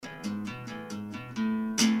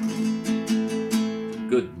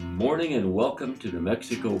morning and welcome to New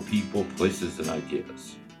Mexico People, Places, and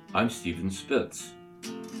Ideas. I'm Stephen Spitz.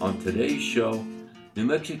 On today's show, New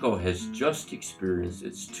Mexico has just experienced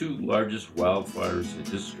its two largest wildfires in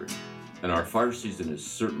history, and our fire season is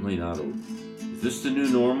certainly not over. Is this the new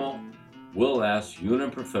normal? We'll ask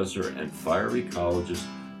UNM professor and fire ecologist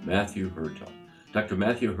Matthew Hurtaugh. Dr.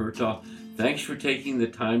 Matthew Hurtaugh, thanks for taking the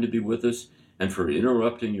time to be with us and for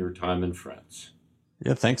interrupting your time and friends.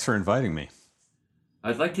 Yeah, thanks for inviting me.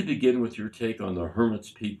 I'd like to begin with your take on the Hermit's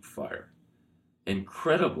Peak fire.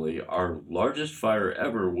 Incredibly, our largest fire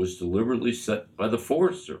ever was deliberately set by the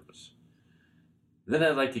Forest Service. Then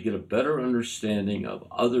I'd like to get a better understanding of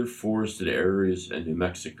other forested areas in New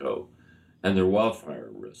Mexico and their wildfire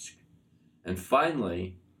risk. And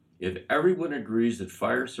finally, if everyone agrees that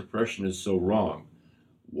fire suppression is so wrong,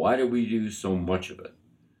 why do we do so much of it?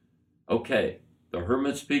 Okay, the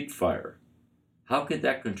Hermit's Peak fire. How could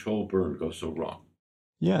that controlled burn go so wrong?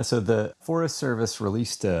 Yeah, so the Forest Service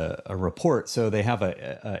released a report. So they have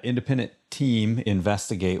an independent team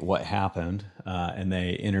investigate what happened, and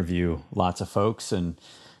they interview lots of folks and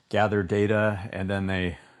gather data, and then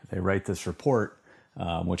they write this report,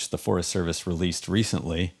 which the Forest Service released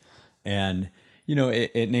recently. And, you know,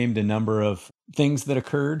 it named a number of things that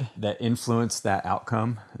occurred that influenced that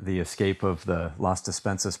outcome, the escape of the Las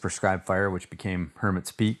Despensas prescribed fire, which became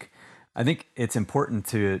Hermit's Peak. I think it's important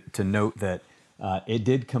to note that it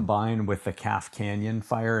did combine with the Calf Canyon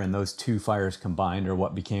fire, and those two fires combined are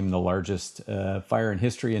what became the largest fire in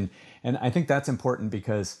history. And I think that's important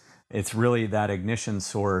because it's really that ignition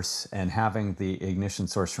source, and having the ignition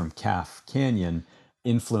source from Calf Canyon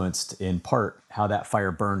influenced in part how that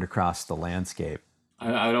fire burned across the landscape.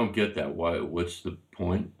 I don't get that. Why? What's the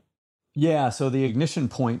point? Yeah, so the ignition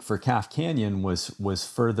point for Calf Canyon was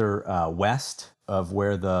further west of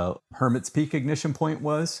where the Hermit's Peak ignition point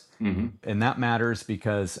was. Mm-hmm. And that matters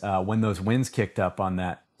because when those winds kicked up on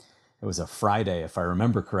that, it was a Friday, if I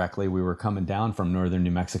remember correctly, we were coming down from northern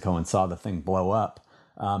New Mexico and saw the thing blow up.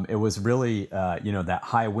 It was really, that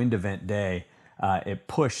high wind event day. It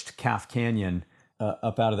pushed Calf Canyon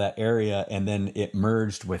up out of that area, and then it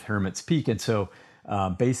merged with Hermit's Peak. And so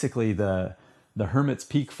basically the Hermit's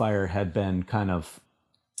Peak fire had been kind of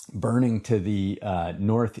burning to the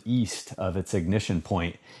northeast of its ignition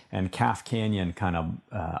point, and Calf Canyon kind of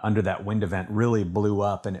under that wind event really blew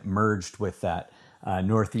up, and it merged with that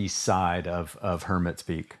northeast side of Hermit's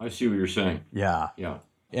Peak. I see what you're saying. Yeah. Yeah.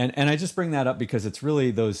 And I just bring that up because it's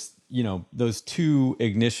really those two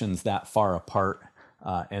ignitions that far apart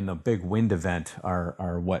and the big wind event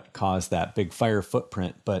are what caused that big fire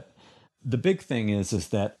footprint. But the big thing is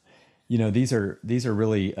that these are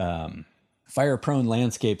really fire-prone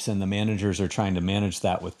landscapes, and the managers are trying to manage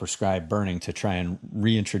that with prescribed burning to try and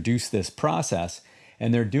reintroduce this process.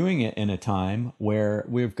 And they're doing it in a time where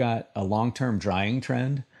we've got a long-term drying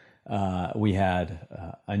trend. We had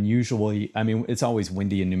it's always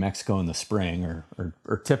windy in New Mexico in the spring,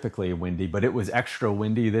 or typically windy, but it was extra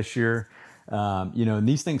windy this year. And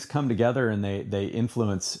these things come together, and they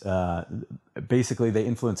influence, they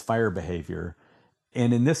influence fire behavior.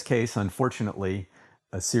 And in this case, unfortunately,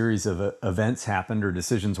 a series of events happened, or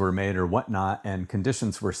decisions were made, or whatnot, and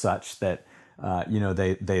conditions were such that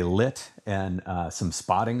they lit, and some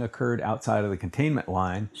spotting occurred outside of the containment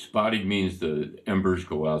line. Spotting means the embers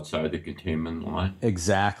go outside the containment line.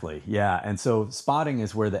 Exactly, yeah. And so spotting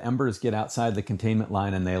is where the embers get outside the containment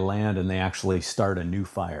line and they land and they actually start a new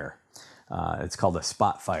fire. It's called a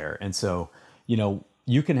spot fire. And so,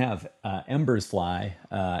 you can have embers fly,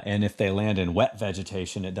 and if they land in wet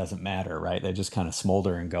vegetation, it doesn't matter, right? They just kind of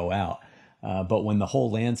smolder and go out. But when the whole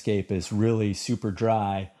landscape is really super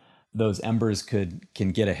dry, those embers can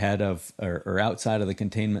get ahead of or outside of the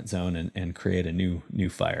containment zone and create a new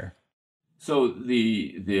fire. So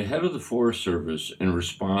the head of the Forest Service, in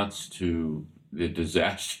response to the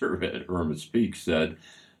disaster at Hermit's Peak, said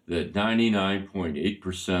that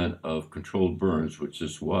 99.8% of controlled burns, which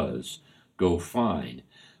this was, go fine.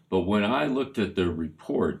 But when I looked at the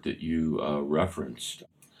report that you referenced,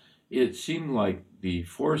 it seemed like the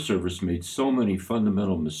Forest Service made so many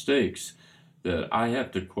fundamental mistakes that I have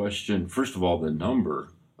to question, first of all, the number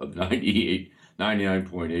of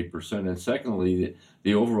 99.8%, and secondly,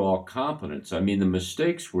 the overall competence. I mean, the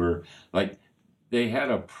mistakes were like, they had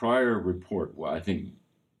a prior report, I think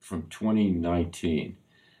from 2019,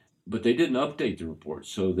 but they didn't update the report.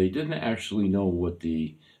 So they didn't actually know what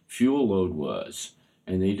the fuel load was,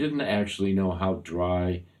 and they didn't actually know how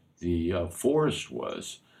dry the forest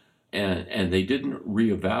was, and they didn't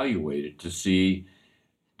reevaluate it to see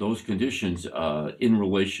those conditions in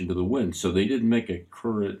relation to the wind. So they didn't make a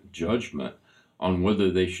current judgment on whether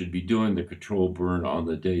they should be doing the controlled burn on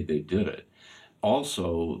the day they did it.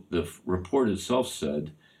 Also, the report itself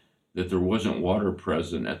said that there wasn't water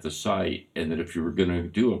present at the site, and that if you were going to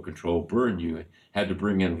do a controlled burn, you had to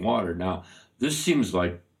bring in water. Now, this seems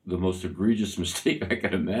like the most egregious mistake I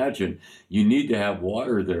can imagine. You need to have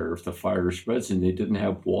water there if the fire spreads, and they didn't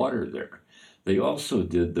have water there. They also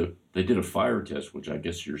did a fire test, which I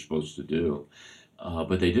guess you're supposed to do,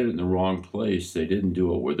 but they did it in the wrong place. They didn't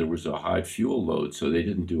do it where there was a high fuel load, so they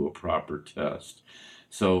didn't do a proper test.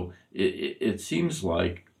 So it seems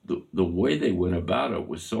like the way they went about it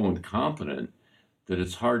was so incompetent that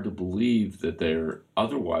it's hard to believe that they're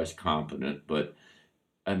otherwise competent. But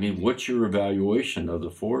I mean, what's your evaluation of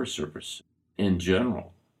the Forest Service in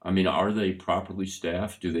general? I mean, are they properly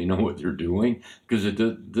staffed? Do they know what they're doing? Because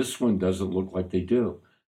this one doesn't look like they do.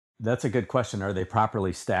 That's a good question. Are they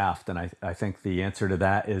properly staffed? And I think the answer to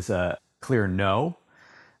that is a clear no.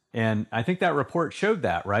 And I think that report showed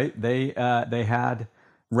that, right? They had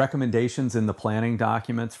recommendations in the planning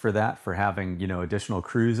documents for that, for having, additional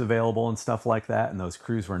crews available and stuff like that, and those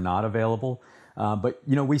crews were not available. But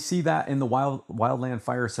we see that in the wildland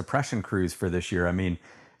fire suppression crews for this year. I mean,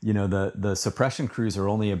 the suppression crews are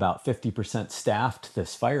only about 50% staffed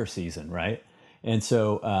this fire season, right? And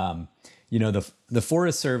so, the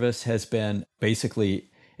Forest Service has been basically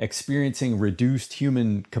experiencing reduced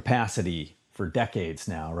human capacity for decades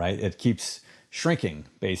now, right? It keeps shrinking,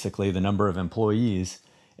 basically, the number of employees.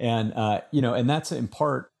 And, and that's in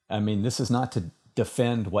part, I mean, this is not to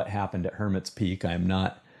defend what happened at Hermit's Peak. I'm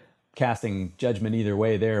not casting judgment either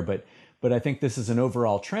way there, but I think this is an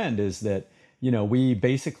overall trend, is that,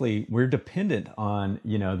 we're dependent on,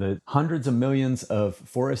 the hundreds of millions of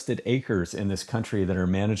forested acres in this country that are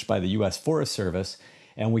managed by the U.S. Forest Service,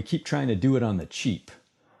 and we keep trying to do it on the cheap,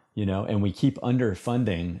 and we keep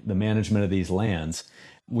underfunding the management of these lands.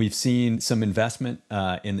 We've seen some investment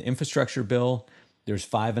in the infrastructure bill. There's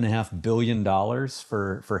 $5.5 billion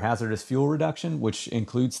for hazardous fuel reduction, which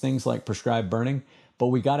includes things like prescribed burning. But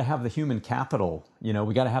we got to have the human capital, we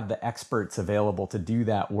got to have the experts available to do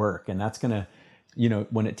that work. And that's going to,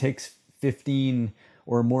 when it takes 15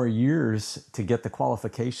 or more years to get the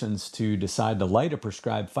qualifications to decide to light a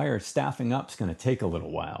prescribed fire, staffing up is going to take a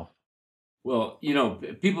little while. Well,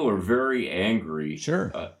 people are very angry,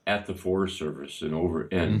 sure, at the Forest Service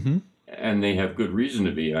and they have good reason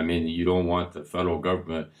to be. I mean, you don't want the federal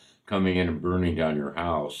government coming in and burning down your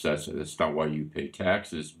house. That's not why you pay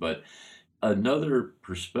taxes. But another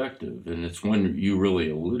perspective, and it's one you really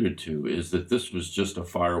alluded to, is that this was just a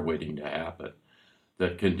fire waiting to happen.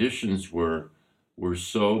 That conditions were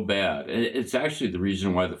so bad. And it's actually the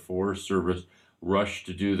reason why the Forest Service rushed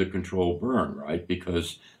to do the controlled burn, right?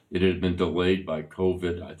 Because it had been delayed by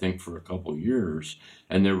COVID, I think, for a couple of years,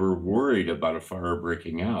 and they were worried about a fire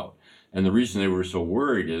breaking out. And the reason they were so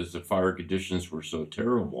worried is the fire conditions were so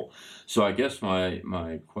terrible. So I guess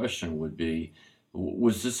my question would be,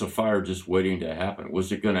 was this a fire just waiting to happen?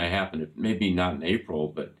 Was it going to happen, maybe not in April,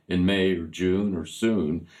 but in May or June or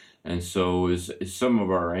soon? And so is some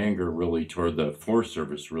of our anger really toward the Forest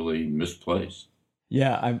Service really misplaced?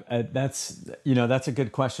 Yeah, that's a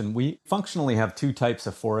good question. We functionally have two types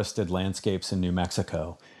of forested landscapes in New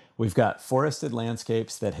Mexico. We've got forested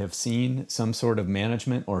landscapes that have seen some sort of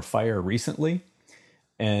management or fire recently,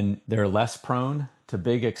 and they're less prone to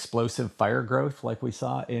big explosive fire growth like we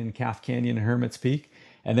saw in Calf Canyon and Hermit's Peak.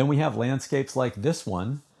 And then we have landscapes like this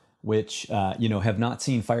one, which have not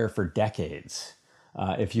seen fire for decades.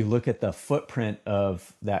 If you look at the footprint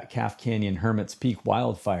of that Calf Canyon Hermit's Peak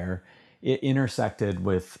wildfire, it intersected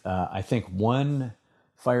with, I think, one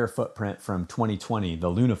fire footprint from 2020, the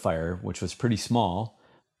Luna fire, which was pretty small.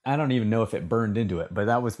 I don't even know if it burned into it, but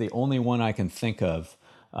that was the only one I can think of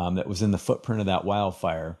that was in the footprint of that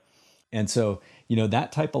wildfire. And so,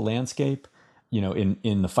 that type of landscape,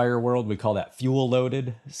 in the fire world, we call that fuel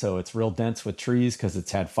loaded. So it's real dense with trees because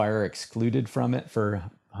it's had fire excluded from it for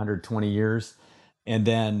 120 years. And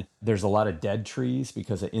then there's a lot of dead trees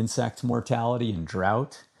because of insect mortality and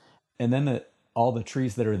drought. And then all the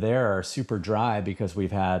trees that are there are super dry because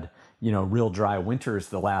we've had, real dry winters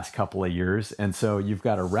the last couple of years. And so you've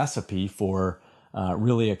got a recipe for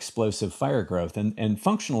really explosive fire growth. And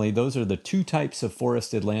functionally, those are the two types of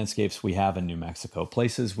forested landscapes we have in New Mexico: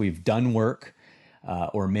 places we've done work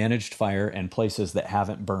or managed fire, and places that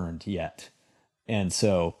haven't burned yet. And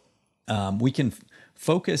so we can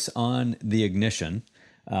focus on the ignition,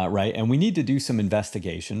 right? And we need to do some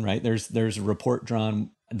investigation, right? There's a report drawn.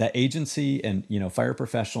 The agency and fire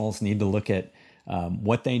professionals need to look at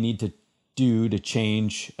what they need to do to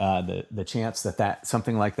change the chance that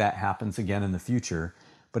something like that happens again in the future.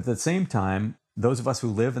 But at the same time, those of us who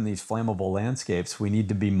live in these flammable landscapes, we need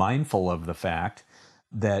to be mindful of the fact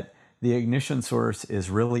that the ignition source is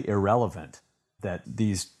really irrelevant, that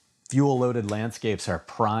these fuel-loaded landscapes are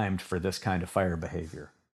primed for this kind of fire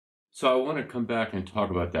behavior. So I want to come back and talk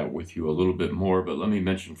about that with you a little bit more, but let me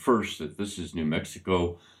mention first that this is New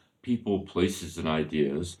Mexico People, Places, and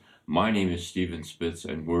Ideas. My name is Stephen Spitz,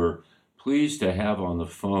 and we're pleased to have on the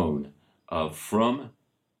phone from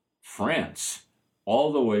France,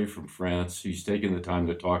 all the way from France. He's taken the time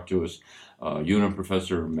to talk to us, UNM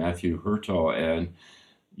Professor Matthew Hurtaugh, and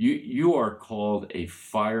you are called a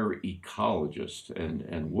fire ecologist.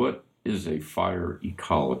 And what is a fire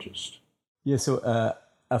ecologist? Yeah, so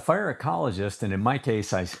a fire ecologist, and in my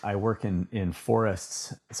case, I work in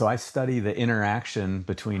forests. So I study the interaction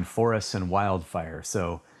between forests and wildfire.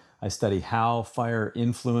 So I study how fire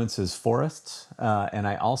influences forests, and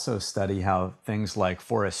I also study how things like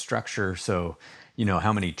forest structure, so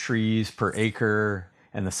how many trees per acre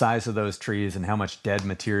and the size of those trees and how much dead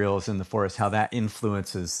material is in the forest, how that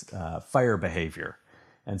influences fire behavior.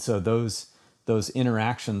 And so those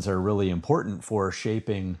interactions are really important for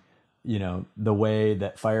shaping the way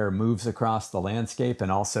that fire moves across the landscape,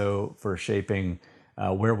 and also for shaping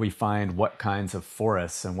where we find what kinds of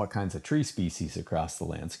forests and what kinds of tree species across the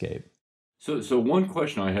landscape. So one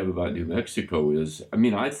question I have about New Mexico is,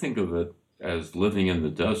 I think of it as living in the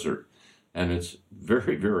desert, and it's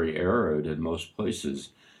very, very arid in most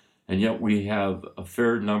places, and yet we have a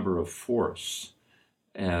fair number of forests.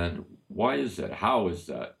 And why is that? How is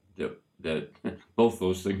that both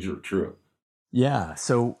those things are true? Yeah,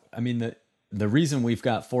 so the reason we've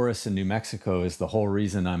got forests in New Mexico is the whole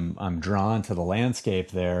reason I'm drawn to the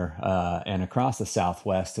landscape there and across the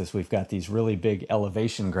Southwest is we've got these really big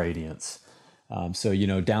elevation gradients. So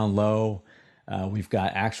down low, we've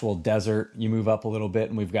got actual desert. You move up a little bit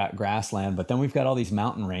and we've got grassland, but then we've got all these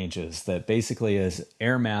mountain ranges that basically, as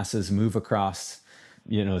air masses move across,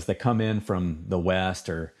 as they come in from the west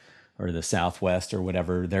or the southwest or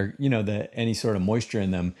whatever, they're any sort of moisture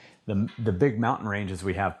in them, the big mountain ranges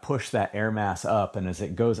we have push that air mass up, and as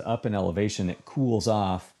it goes up in elevation, it cools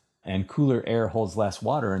off, and cooler air holds less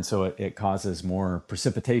water, and so it causes more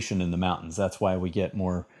precipitation in the mountains. That's why we get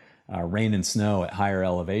more rain and snow at higher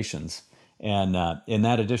elevations. And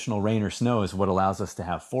that additional rain or snow is what allows us to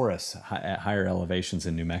have forests at higher elevations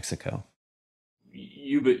in New Mexico.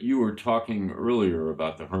 You were talking earlier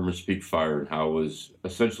about the Hermit's Peak fire and how it was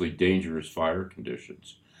essentially dangerous fire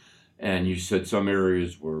conditions. And you said some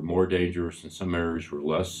areas were more dangerous and some areas were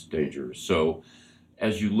less dangerous. So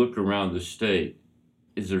as you look around the state,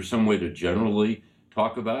 is there some way to generally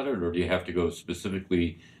talk about it, or do you have to go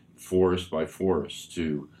specifically forest by forest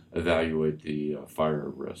to evaluate the fire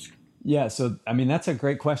risk? Yeah, so that's a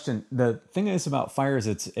great question. The thing is about fires,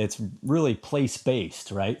 it's really place-based,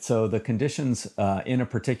 right? So the conditions in a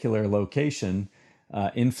particular location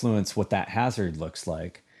influence what that hazard looks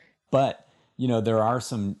like. But there are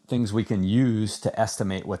some things we can use to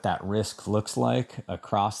estimate what that risk looks like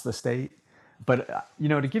across the state. But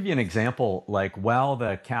to give you an example, like while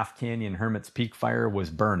the Calf Canyon Hermit's Peak fire was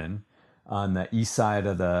burning on the east side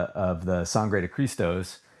of the Sangre de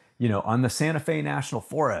Cristos, on the Santa Fe National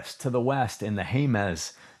Forest to the west in the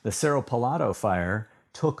Jemez, the Cerro Pelado fire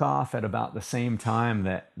took off at about the same time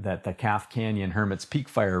that the Calf Canyon Hermit's Peak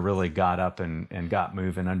fire really got up and got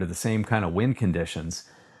moving under the same kind of wind conditions.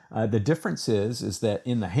 The difference is that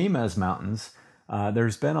in the Jemez Mountains,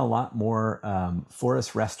 there's been a lot more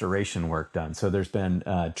forest restoration work done. So there's been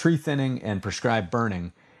tree thinning and prescribed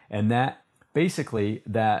burning, and that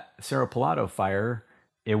Cerro Pelado fire,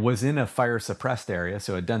 it was in a fire suppressed area,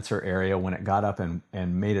 so a denser area when it got up and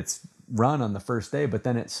made its run on the first day, but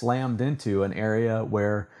then it slammed into an area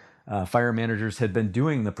where fire managers had been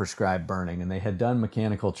doing the prescribed burning and they had done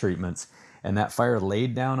mechanical treatments, and that fire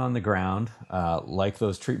laid down on the ground like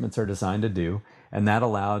those treatments are designed to do, and that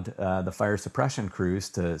allowed the fire suppression crews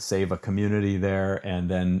to save a community there,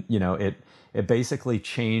 and then it basically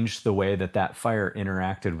changed the way that fire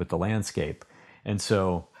interacted with the landscape. And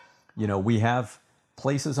so we have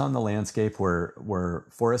places on the landscape where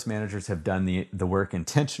forest managers have done the work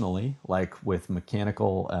intentionally, like with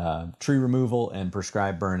mechanical tree removal and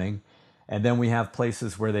prescribed burning. And then we have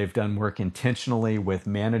places where they've done work intentionally with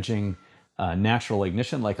managing natural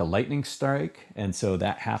ignition, like a lightning strike. And so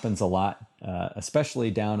that happens a lot, especially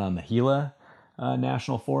down on the Gila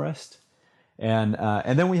National Forest. And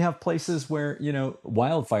then we have places where,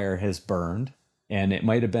 wildfire has burned, and it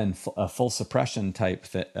might have been a full suppression type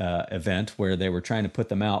event where they were trying to put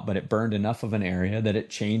them out, but it burned enough of an area that it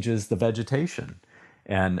changes the vegetation,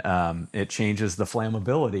 and it changes the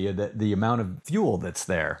flammability of the amount of fuel that's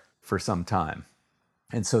there for some time.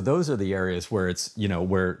 And so those are the areas where it's,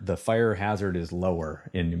 where the fire hazard is lower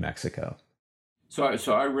in New Mexico. So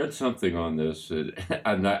I read something on this,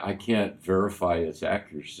 and I can't verify its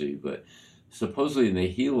accuracy, but supposedly in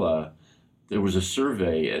the Gila, there was a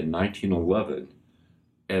survey in 1911,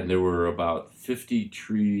 and there were about 50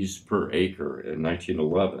 trees per acre in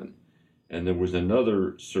 1911. And there was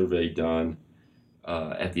another survey done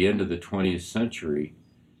at the end of the 20th century,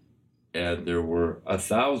 and there were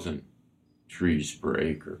 1,000 trees per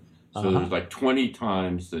acre. So there's like 20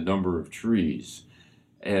 times the number of trees.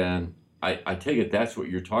 And I take it that's what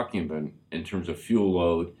you're talking about in terms of fuel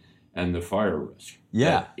load and the fire risk.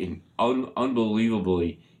 Yeah. In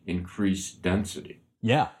unbelievably increased density.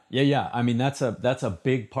 Yeah. I mean, that's a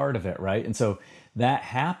big part of it, right? And so that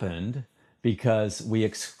happened because we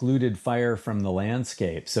excluded fire from the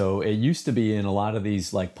landscape. So it used to be in a lot of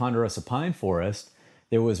these, like Ponderosa pine forest,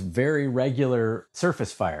 there was very regular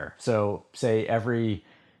surface fire. So say I'm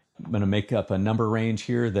going to make up a number range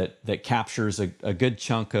here that captures a good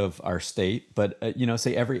chunk of our state, but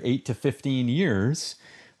say every 8 to 15 years,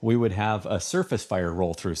 we would have a surface fire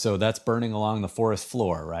roll through. So that's burning along the forest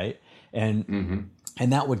floor, right? And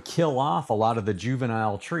that would kill off a lot of the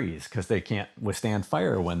juvenile trees because they can't withstand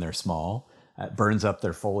fire when they're small. It burns up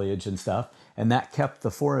their foliage and stuff. And that kept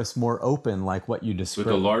the forest more open, like what you described.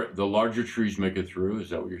 But the larger trees make it through?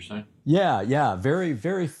 Is that what you're saying? Yeah. Very,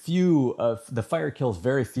 very few of the fire kills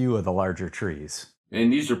very few of the larger trees.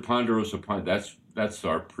 And these are Ponderosa pine. That's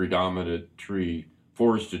our predominant tree,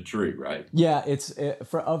 forested tree, right? Yeah,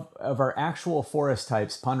 of our actual forest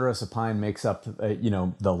types, Ponderosa pine makes up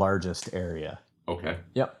the largest area. Okay.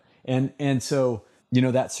 Yep. And so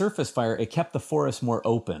that surface fire, it kept the forest more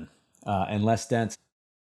open and less dense.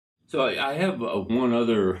 So I have one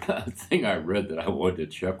other thing I read that I wanted to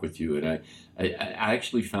check with you, and I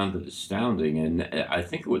actually found it astounding. And I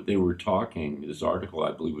think what they were talking, this article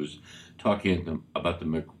I believe was talking about the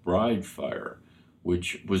McBride fire,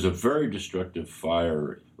 which was a very destructive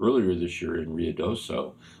fire earlier this year in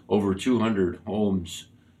Ruidoso. Over 200 homes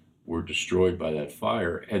were destroyed by that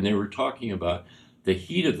fire, and they were talking about the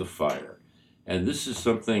heat of the fire. And this is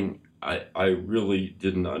something I really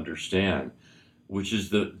didn't understand, which is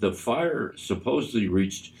the fire supposedly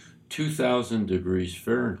reached 2,000 degrees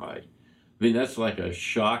Fahrenheit. I mean, that's like a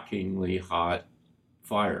shockingly hot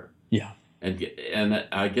fire. Yeah. And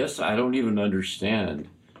I guess I don't even understand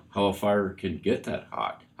how a fire can get that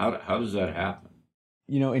hot. How does that happen?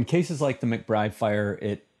 In cases like the McBride fire,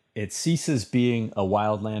 it ceases being a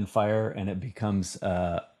wildland fire and it becomes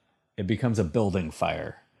a building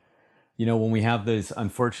fire. When we have those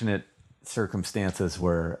unfortunate circumstances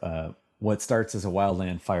where what starts as a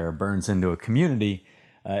wildland fire burns into a community,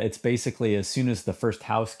 it's basically as soon as the first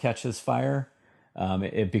house catches fire,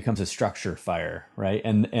 it becomes a structure fire, right?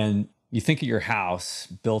 And you think of your house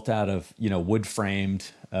built out of wood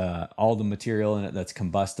framed, all the material in it that's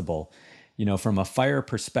combustible. From a fire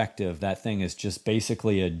perspective, that thing is just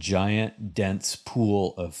basically a giant dense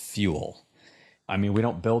pool of fuel. I mean, we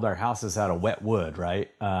don't build our houses out of wet wood, right?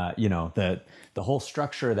 The whole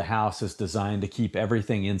structure of the house is designed to keep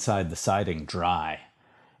everything inside the siding dry.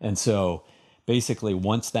 And so basically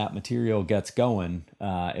once that material gets going,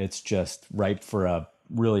 it's just ripe for a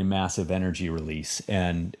really massive energy release.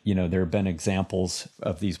 And, there have been examples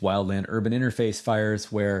of these wildland urban interface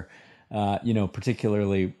fires where,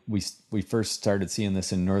 particularly we first started seeing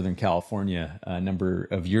this in Northern California a number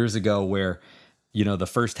of years ago where the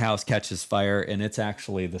first house catches fire and it's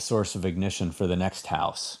actually the source of ignition for the next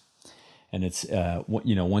house. And it's,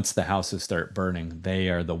 once the houses start burning, they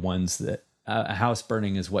are the ones that a house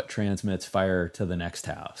burning is what transmits fire to the next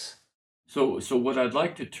house. So what I'd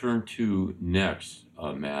like to turn to next,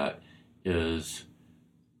 Matt, is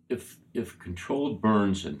if controlled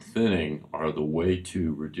burns and thinning are the way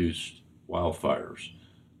to reduce wildfires,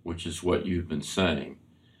 which is what you've been saying,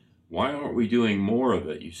 why aren't we doing more of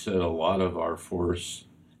it? You said a lot of our forests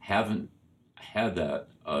haven't had that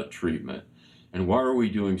treatment. And why are we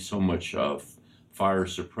doing so much fire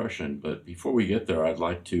suppression? But before we get there, I'd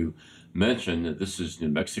like to mention that this is New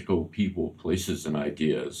Mexico People, Places, and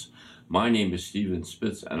Ideas. My name is Stephen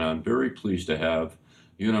Spitz, and I'm very pleased to have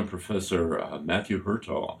UNM Professor Matthew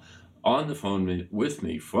Hertel on the phone with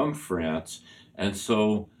me from France. And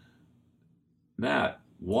so, Matt,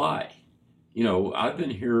 why? I've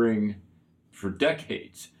been hearing for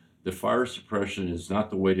decades that fire suppression is not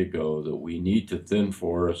the way to go, that we need to thin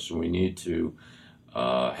forests, we need to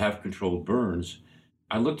have controlled burns.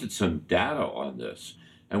 I looked at some data on this,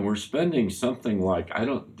 and we're spending something like,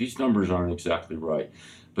 these numbers aren't exactly right,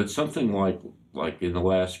 but something like in the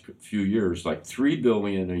last few years, like $3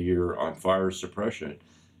 billion a year on fire suppression.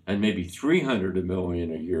 and maybe 300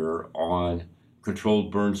 million a year on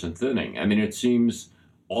controlled burns and thinning. I mean, it seems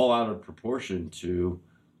all out of proportion to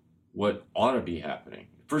what ought to be happening.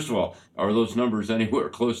 First of all, are those numbers anywhere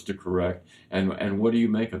close to correct? And what do you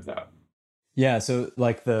make of that? Yeah, so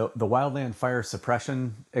like the wildland fire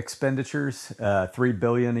suppression expenditures, 3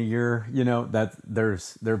 billion a year. That there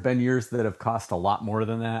have been years that have cost a lot more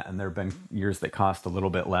than that, and there have been years that cost a little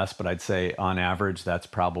bit less. But I'd say on average, that's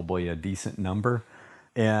probably a decent number.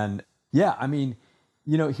 And yeah, I mean,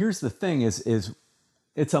 here's the thing: is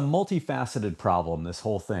it's a multifaceted problem. This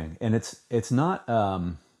whole thing, and it's not.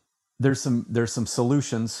 There's some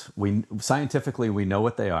solutions. We scientifically we know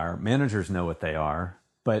what they are. Managers know what they are.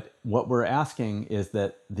 But what we're asking is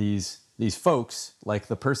that these folks, like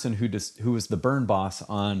the person who was the burn boss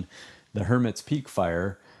on the Hermit's Peak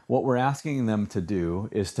fire, what we're asking them to do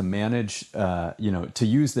is to manage, to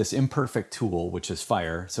use this imperfect tool, which is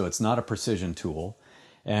fire. So it's not a precision tool,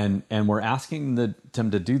 and we're asking them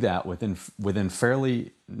to do that within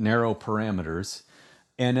fairly narrow parameters,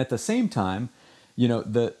 and at the same time,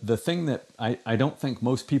 the thing that I don't think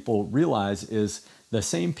most people realize is the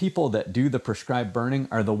same people that do the prescribed burning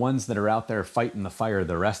are the ones that are out there fighting the fire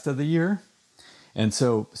the rest of the year. And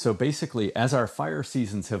so basically, as our fire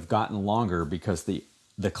seasons have gotten longer because the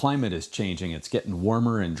climate is changing, it's getting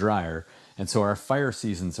warmer and drier. And so our fire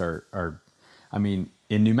seasons I mean,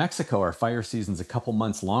 in New Mexico, our fire season's a couple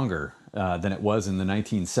months longer than it was in the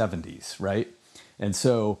 1970s, right? And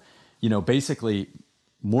so, basically,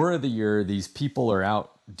 more of the year, these people are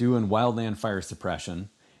out doing wildland fire suppression.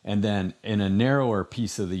 And then in a narrower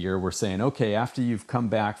piece of the year, we're saying, okay, after you've come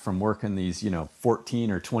back from working these, 14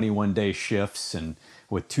 or 21 day shifts and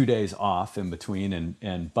with 2 days off in between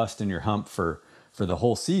and busting your hump for the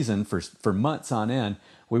whole season, for months on end,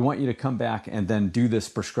 we want you to come back and then do this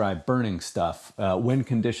prescribed burning stuff when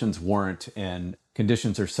conditions warrant and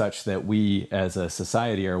conditions are such that we as a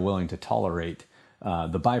society are willing to tolerate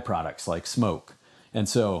the byproducts like smoke. And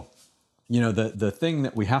so, the thing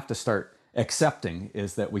that we have to start accepting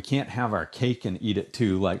is that we can't have our cake and eat it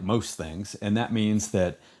too, like most things. And that means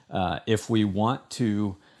that if we want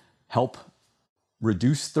to help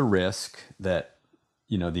reduce the risk that,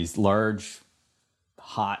 these large,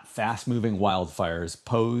 hot, fast-moving wildfires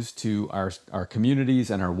pose to our communities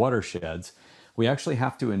and our watersheds, we actually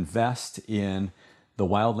have to invest in the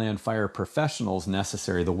wildland fire professionals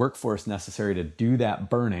necessary, the workforce necessary to do that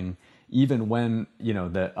burning, even when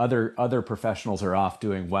the other professionals are off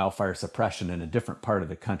doing wildfire suppression in a different part of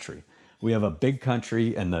the country. We have a big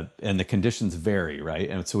country, and the conditions vary, right?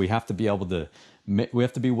 And so we have to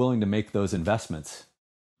be willing to make those investments.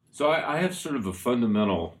 So I have sort of a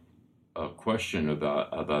fundamental question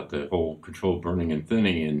about the whole controlled burning and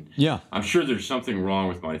thinning, and Yeah. I'm sure there's something wrong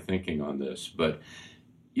with my thinking on this, but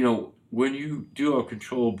when you do a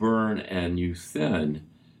controlled burn and you thin,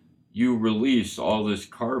 you release all this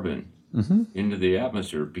carbon into the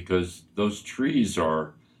atmosphere because those trees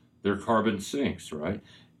they're carbon sinks, right?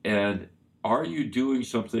 And are you doing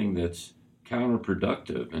something that's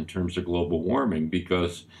counterproductive in terms of global warming?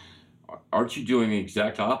 Because aren't you doing the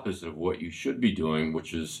exact opposite of what you should be doing,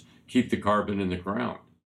 which is keep the carbon in the ground?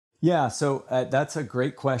 Yeah, so that's a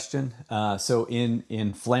great question. So in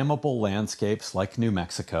flammable landscapes like New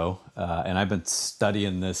Mexico, and I've been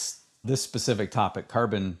studying this specific topic,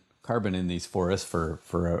 carbon in these forests for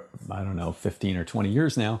I don't know, 15 or 20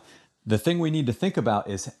 years now. The thing we need to think about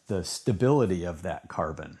is the stability of that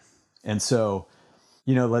carbon. And so,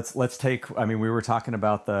 let's take, I mean, we were talking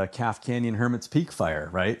about the Calf Canyon Hermit's Peak fire,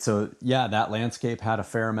 right? So yeah, that landscape had a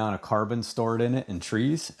fair amount of carbon stored in it in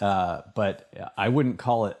trees, but I wouldn't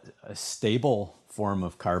call it a stable form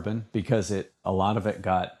of carbon because a lot of it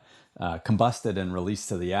got combusted and released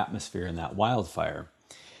to the atmosphere in that wildfire.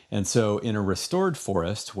 And so in a restored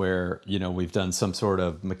forest where, we've done some sort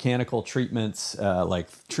of mechanical treatments like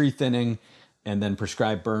tree thinning and then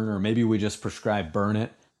prescribed burn, or maybe we just prescribe burn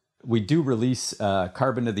it, we do release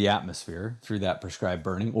carbon to the atmosphere through that prescribed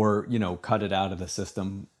burning or, cut it out of the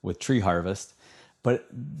system with tree harvest. But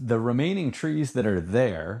the remaining trees that are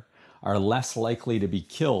there are less likely to be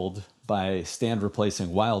killed by stand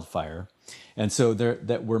replacing wildfire. And so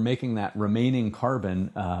that we're making that remaining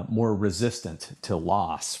carbon more resistant to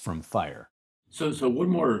loss from fire. So one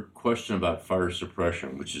more question about fire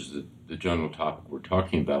suppression, which is the general topic we're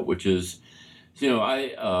talking about, which is, this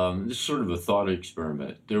is sort of a thought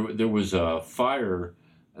experiment. There was a fire,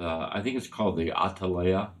 I think it's called the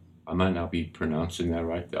Atalaya. I might not be pronouncing that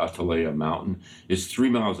right. The Atalaya Mountain is 3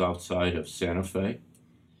 miles outside of Santa Fe,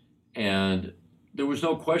 and there was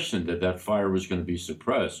no question that fire was going to be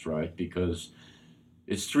suppressed, right? Because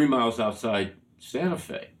it's 3 miles outside Santa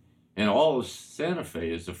Fe. And all of Santa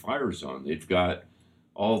Fe is a fire zone. They've got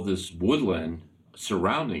all this woodland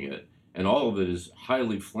surrounding it, and all of it is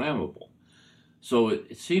highly flammable. So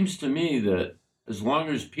it seems to me that as long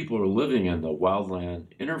as people are living in the wildland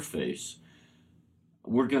interface,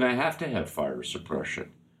 we're going to have fire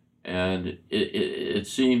suppression. And it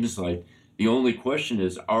seems like the only question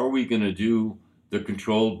is, are we going to do the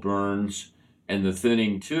controlled burns and the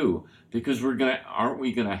thinning too? Because aren't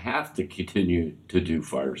we going to have to continue to do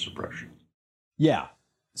fire suppression? Yeah.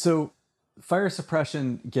 So fire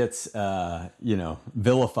suppression gets,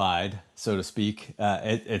 vilified, so to speak.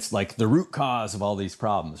 It's like the root cause of all these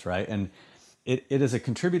problems, right? And it is a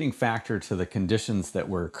contributing factor to the conditions that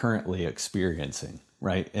we're currently experiencing,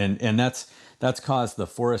 right? And that's caused the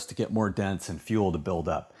forest to get more dense and fuel to build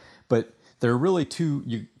up. But there are really two.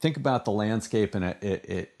 You think about the landscape, and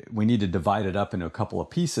we need to divide it up into a couple of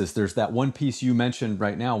pieces. There's that one piece you mentioned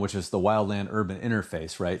right now, which is the wildland-urban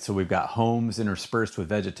interface, right? So we've got homes interspersed with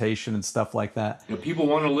vegetation and stuff like that. People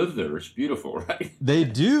want to live there. It's beautiful, right? They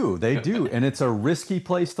do, and it's a risky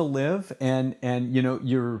place to live. And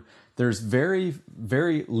there's very,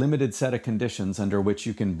 very limited set of conditions under which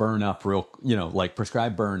you can burn up like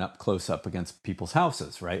prescribed burn up close up against people's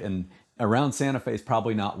houses, right? And around Santa Fe is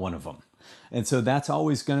probably not one of them. And so that's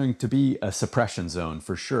always going to be a suppression zone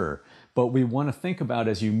for sure. But we want to think about,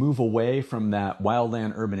 as you move away from that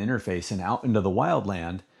wildland urban interface and out into the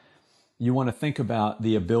wildland, you want to think about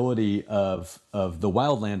the ability of the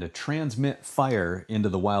wildland to transmit fire into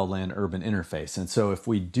the wildland urban interface. And so if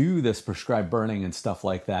we do this prescribed burning and stuff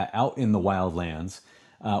like that out in the wildlands,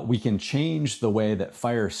 we can change the way that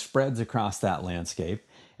fire spreads across that landscape,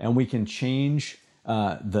 and we can change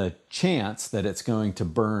the chance that it's going to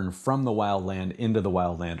burn from the wildland into the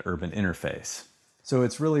wildland urban interface. So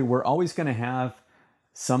it's really, we're always going to have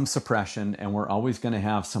some suppression, and we're always going to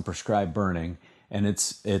have some prescribed burning. And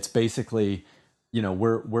it's basically,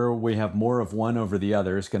 where we have more of one over the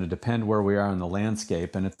other is going to depend where we are in the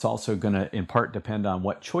landscape. And it's also going to, in part, depend on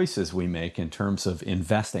what choices we make in terms of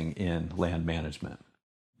investing in land management.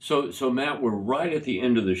 So Matt, we're right at the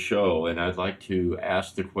end of the show, and I'd like to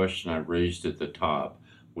ask the question I raised at the top,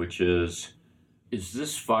 which is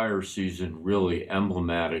this fire season really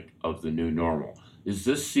emblematic of the new normal? Is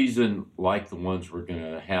this season like the ones we're going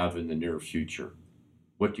to have in the near future?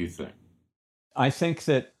 What do you think? I think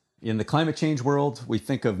that in the climate change world, we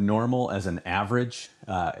think of normal as an average,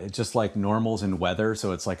 just like normals in weather.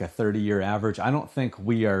 So it's like a 30-year average. I don't think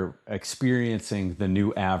we are experiencing the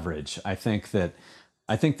new average. I think that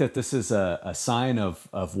this is a sign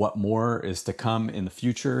of what more is to come in the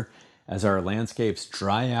future as our landscapes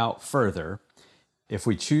dry out further. If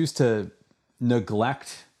we choose to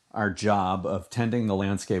neglect our job of tending the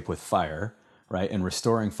landscape with fire, right, and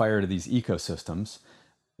restoring fire to these ecosystems,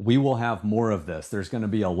 we will have more of this. There's going to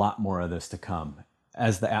be a lot more of this to come.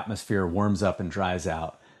 As the atmosphere warms up and dries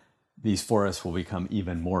out, these forests will become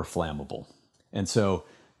even more flammable. And so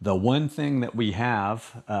the one thing that we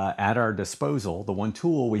have at our disposal, the one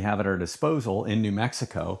tool we have at our disposal in New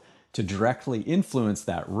Mexico to directly influence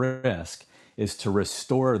that risk, is to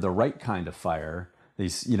restore the right kind of fire,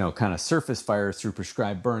 these kind of surface fires through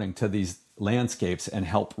prescribed burning, to these landscapes, and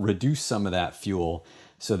help reduce some of that fuel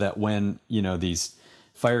so that when these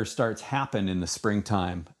fire starts happen in the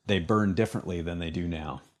springtime, they burn differently than they do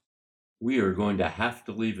now. We are going to have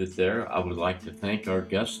to leave it there. I would like to thank our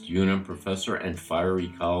guest, UNM professor and fire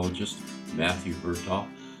ecologist Matthew Bertolf.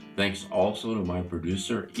 Thanks also to my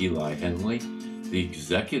producer, Eli Henley. The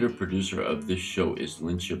executive producer of this show is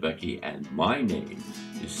Lynn Chebecki, and my name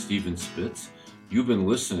is Stephen Spitz. You've been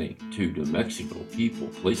listening to New Mexico People,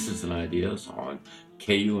 Places, and Ideas on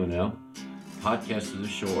KUNM. Podcasts of the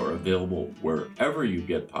show are available wherever you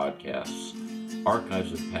get podcasts.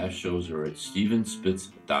 Archives of past shows are at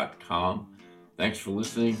stephenspitz.com. Thanks for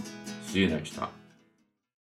listening. See you next time.